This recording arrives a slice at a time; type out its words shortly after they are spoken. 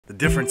the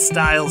different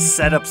styles,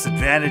 setups,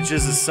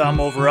 advantages of some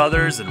over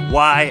others, and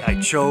why I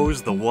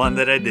chose the one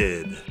that I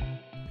did.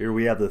 Here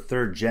we have the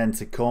 3rd gen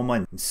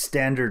Tacoma in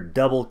standard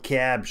double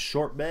cab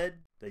short bed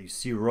that you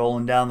see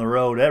rolling down the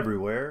road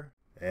everywhere.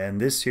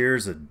 And this here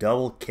is a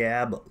double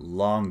cab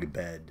long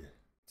bed.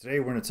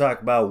 Today we're going to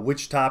talk about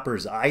which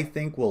toppers I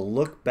think will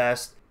look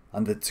best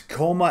on the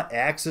Tacoma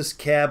Access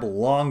cab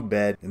long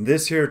bed. And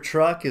this here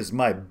truck is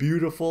my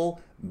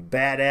beautiful,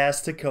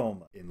 badass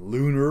Tacoma in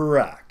Lunar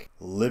Rock,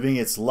 living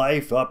its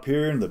life up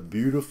here in the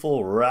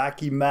beautiful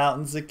Rocky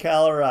Mountains of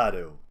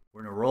Colorado.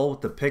 We're going to roll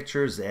with the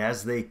pictures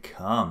as they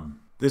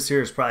come. This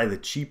here is probably the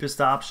cheapest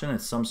option.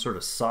 It's some sort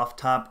of soft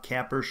top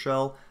camper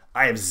shell.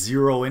 I have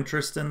zero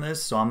interest in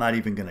this, so I'm not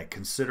even going to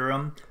consider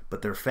them.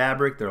 But they're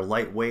fabric, they're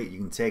lightweight, you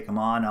can take them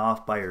on,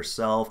 off by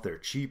yourself, they're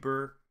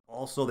cheaper.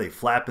 Also, they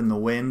flap in the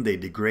wind, they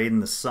degrade in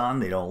the sun,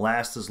 they don't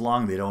last as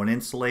long, they don't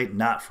insulate,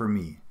 not for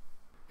me.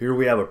 Here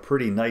we have a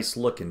pretty nice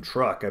looking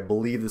truck. I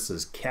believe this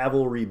is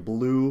cavalry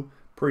blue,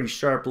 pretty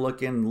sharp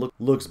looking,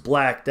 looks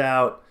blacked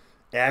out.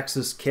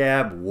 Access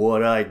cab,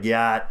 what I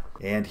got.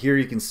 And here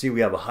you can see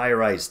we have a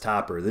high-rise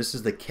topper. This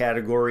is the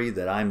category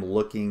that I'm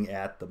looking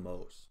at the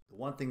most. The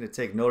one thing to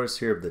take notice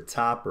here of the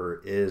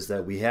topper is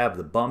that we have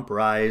the bump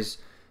rise.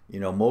 You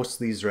know, most of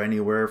these are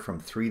anywhere from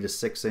 3 to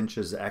 6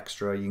 inches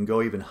extra. You can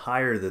go even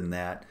higher than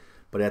that.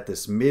 But at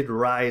this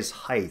mid-rise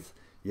height,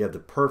 you have the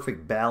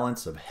perfect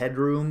balance of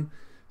headroom,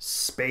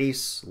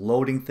 space,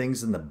 loading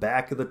things in the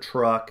back of the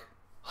truck,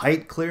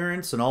 height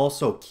clearance, and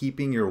also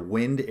keeping your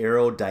wind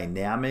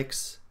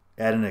aerodynamics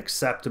at an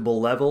acceptable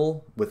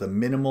level with a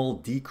minimal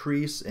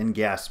decrease in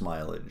gas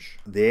mileage.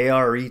 The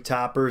ARE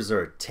toppers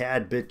are a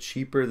tad bit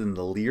cheaper than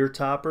the Leer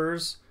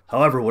toppers.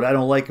 However, what I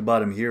don't like about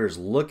them here is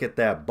look at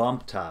that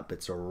bump top.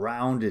 It's a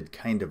rounded,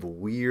 kind of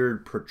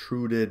weird,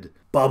 protruded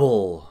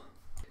bubble.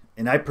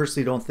 And I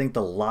personally don't think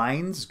the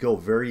lines go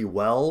very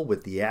well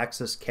with the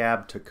Access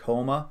Cab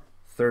Tacoma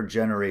 3rd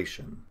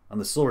generation. On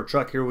the silver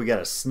truck here, we got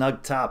a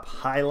Snugtop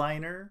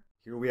Highliner.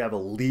 Here we have a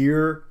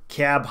Leer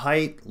cab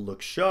height,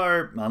 looks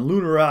sharp. On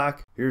Lunar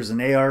Rock, here's an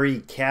ARE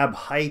cab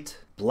height,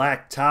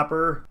 black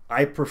topper.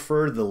 I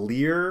prefer the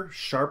Leer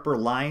sharper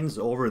lines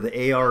over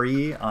the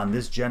ARE on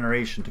this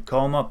generation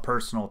Tacoma,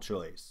 personal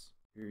choice.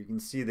 Here you can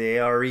see the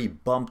ARE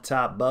bump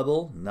top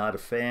bubble, not a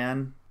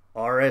fan.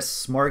 RS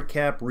Smart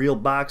Cap, real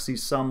boxy,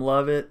 some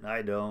love it,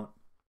 I don't.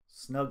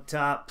 Snug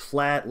top,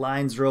 flat,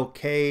 lines are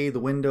okay, the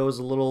window's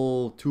a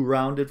little too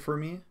rounded for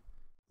me.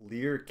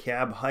 Leer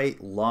cab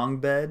height long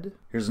bed.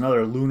 Here's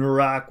another Lunar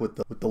Rock with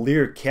the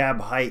Leer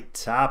cab height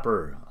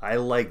topper. I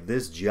like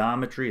this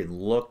geometry and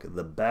look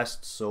the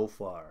best so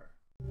far.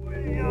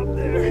 Way up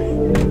there.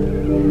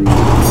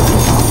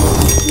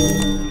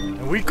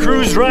 And we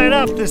cruised right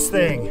up this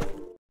thing.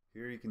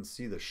 Here you can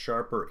see the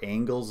sharper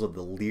angles of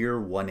the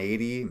Leer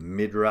 180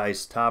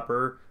 mid-rise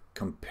topper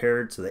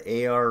compared to the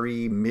ARE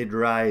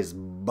mid-rise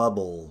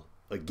bubble.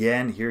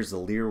 Again, here's the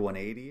Leer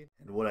 180.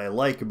 And what I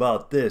like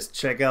about this,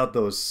 check out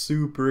those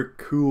super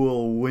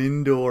cool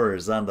wind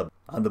doors on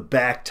the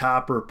back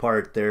topper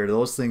part there.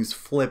 Those things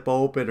flip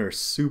open, are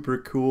super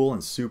cool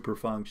and super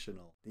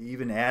functional. They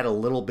even add a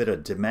little bit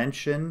of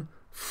dimension,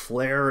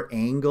 flare,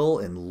 angle,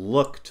 and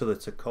look to the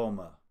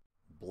Tacoma.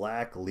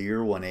 Black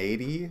Leer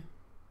 180,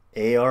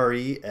 ARE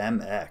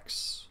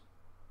MX.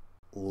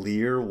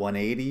 Leer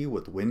 180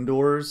 with wind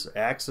doors,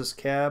 access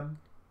cab.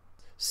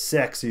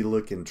 Sexy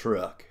looking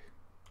truck.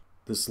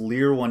 This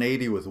Leer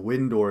 180 with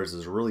wind doors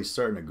is really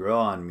starting to grow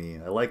on me.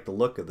 I like the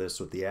look of this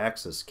with the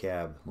access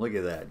cab. Look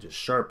at that, just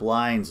sharp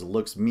lines. It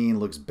looks mean,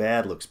 looks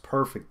bad, looks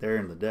perfect there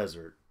in the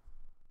desert.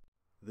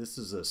 This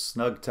is a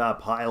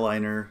Snugtop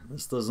Highliner.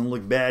 This doesn't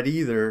look bad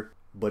either,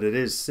 but it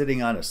is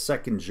sitting on a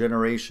 2nd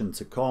generation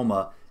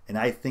Tacoma, and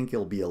I think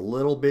it'll be a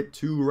little bit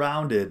too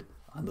rounded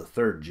on the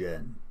 3rd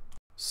gen.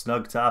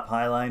 Snugtop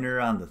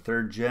Highliner on the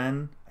 3rd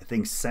gen. I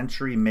think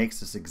Century makes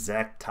this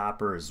exact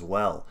topper as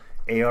well.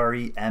 ARE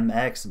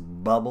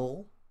MX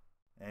bubble.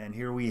 And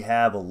here we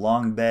have a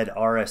long bed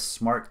RS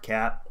Smart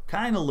Cap.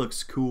 Kind of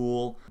looks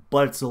cool,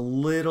 but it's a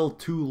little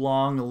too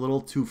long, a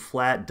little too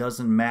flat.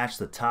 Doesn't match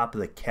the top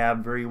of the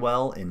cab very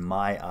well in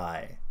my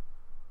eye.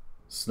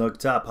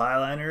 Snugtop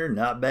Highliner,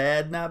 not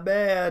bad, not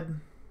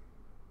bad.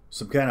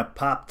 Some kind of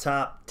pop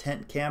top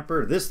tent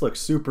camper. This looks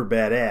super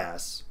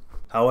badass.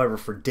 However,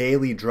 for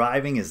daily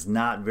driving is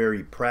not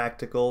very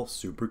practical.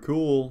 Super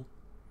cool.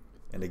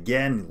 And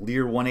again,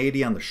 Leer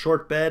 180 on the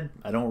short bed,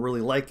 I don't really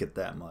like it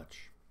that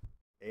much.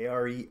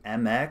 ARE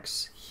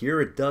MX,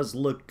 here it does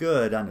look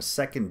good on a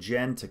 2nd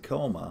gen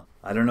Tacoma.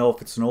 I don't know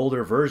if it's an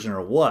older version or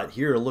what,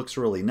 here it looks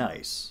really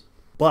nice.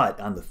 But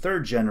on the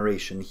 3rd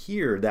generation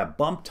here, that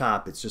bump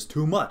top, it's just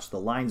too much. The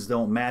lines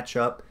don't match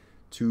up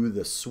to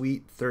the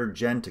sweet 3rd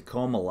gen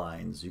Tacoma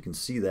lines. You can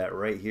see that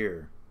right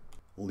here.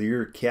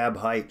 Leer cab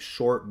height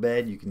short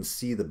bed, you can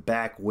see the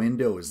back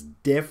window is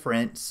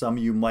different. Some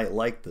of you might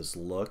like this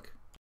look.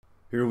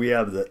 Here we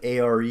have the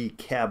ARE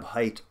cab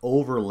height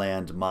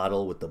Overland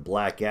model with the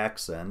black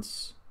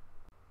accents.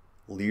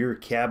 Leer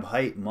cab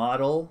height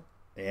model.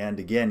 And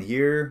again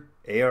here,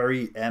 ARE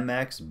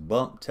MX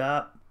bump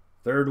top.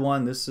 Third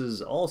one, this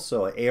is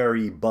also an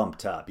ARE bump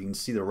top. You can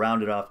see the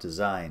rounded off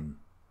design.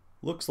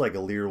 Looks like a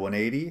Leer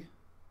 180.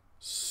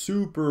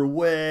 Super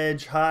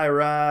wedge high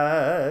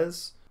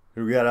rise.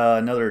 Here we got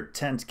another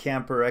tent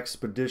camper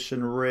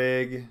expedition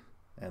rig.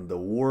 And the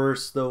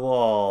worst of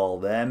all,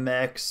 the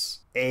MX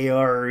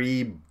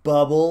ARE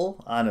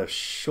bubble on a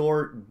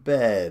short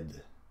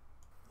bed.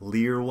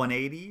 Leer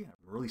 180. I'm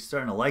really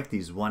starting to like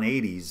these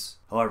 180s.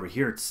 However,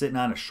 here it's sitting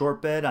on a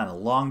short bed. On a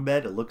long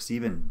bed, it looks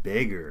even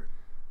bigger.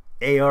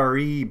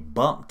 ARE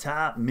bump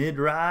top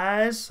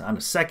mid-rise. On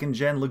a second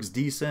gen, looks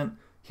decent.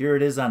 Here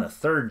it is on a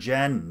third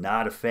gen.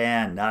 Not a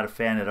fan. Not a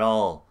fan at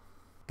all.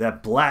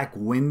 That black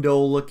window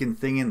looking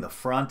thing in the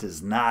front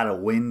is not a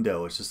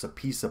window. It's just a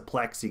piece of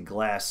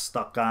plexiglass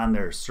stuck on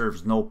there. It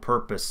serves no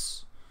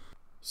purpose.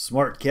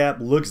 Smart cap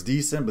looks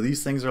decent, but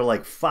these things are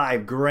like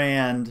 $5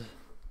 grand.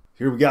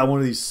 Here we got one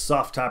of these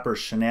soft topper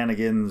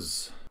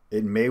shenanigans.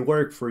 It may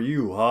work for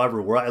you.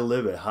 However, where I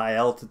live at high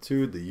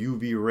altitude, the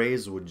UV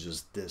rays would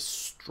just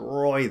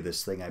destroy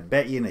this thing. I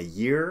bet you in a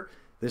year,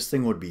 this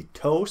thing would be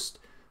toast.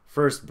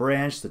 First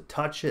branch to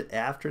touch it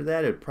after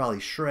that, it would probably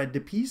shred to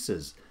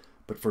pieces.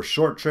 But for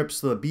short trips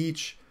to the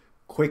beach,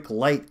 quick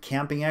light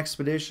camping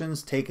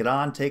expeditions, take it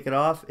on, take it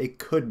off, it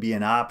could be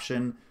an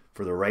option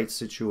for the right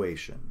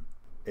situation.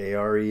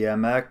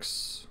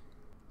 AREMX,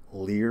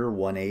 Leer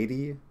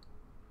 180,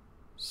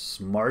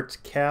 Smart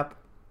Cap,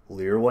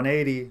 Leer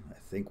 180. I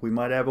think we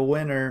might have a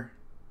winner.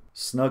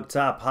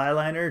 Snugtop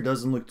Highliner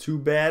doesn't look too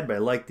bad, but I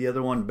like the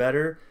other one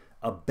better.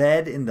 A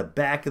bed in the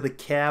back of the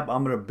cab.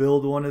 I'm going to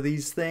build one of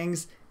these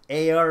things.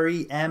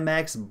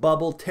 AREMX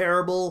Bubble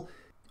Terrible.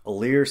 A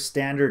Leer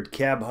standard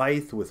cab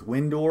height with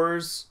wind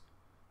doors,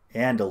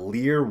 and a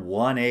Leer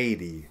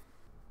 180.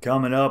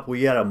 Coming up,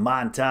 we got a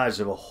montage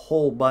of a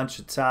whole bunch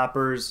of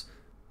toppers.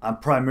 I'm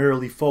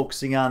primarily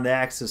focusing on the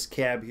Access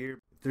cab here.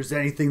 If there's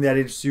anything that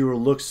interests you or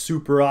looks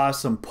super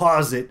awesome,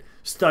 pause it,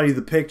 study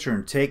the picture,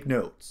 and take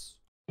notes.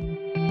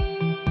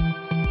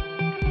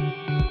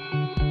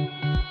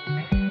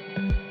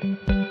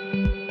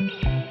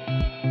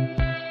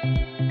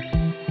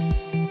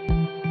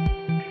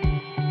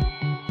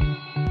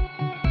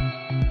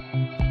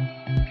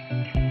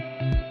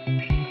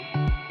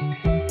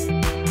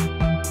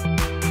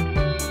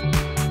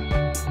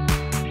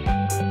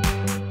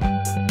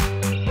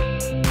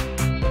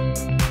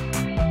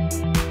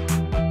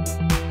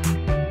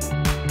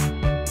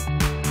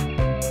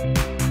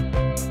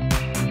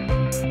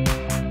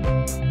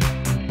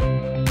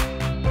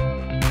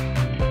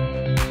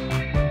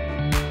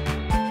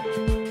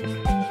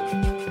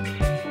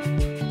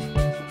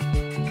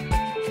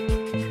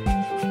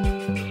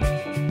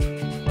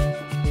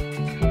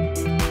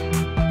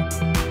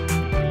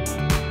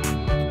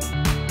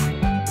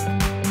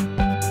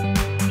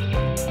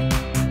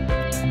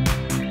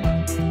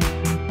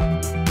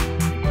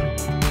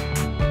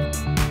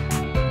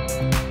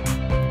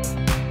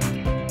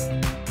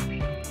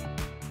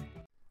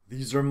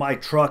 These are my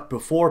truck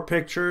before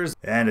pictures,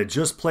 and I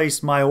just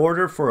placed my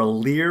order for a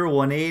Leer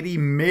 180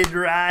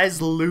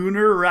 mid-rise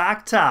lunar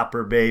rock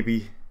topper,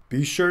 baby.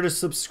 Be sure to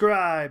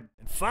subscribe.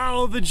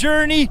 Follow the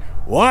journey,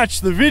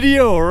 watch the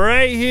video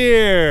right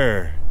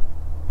here.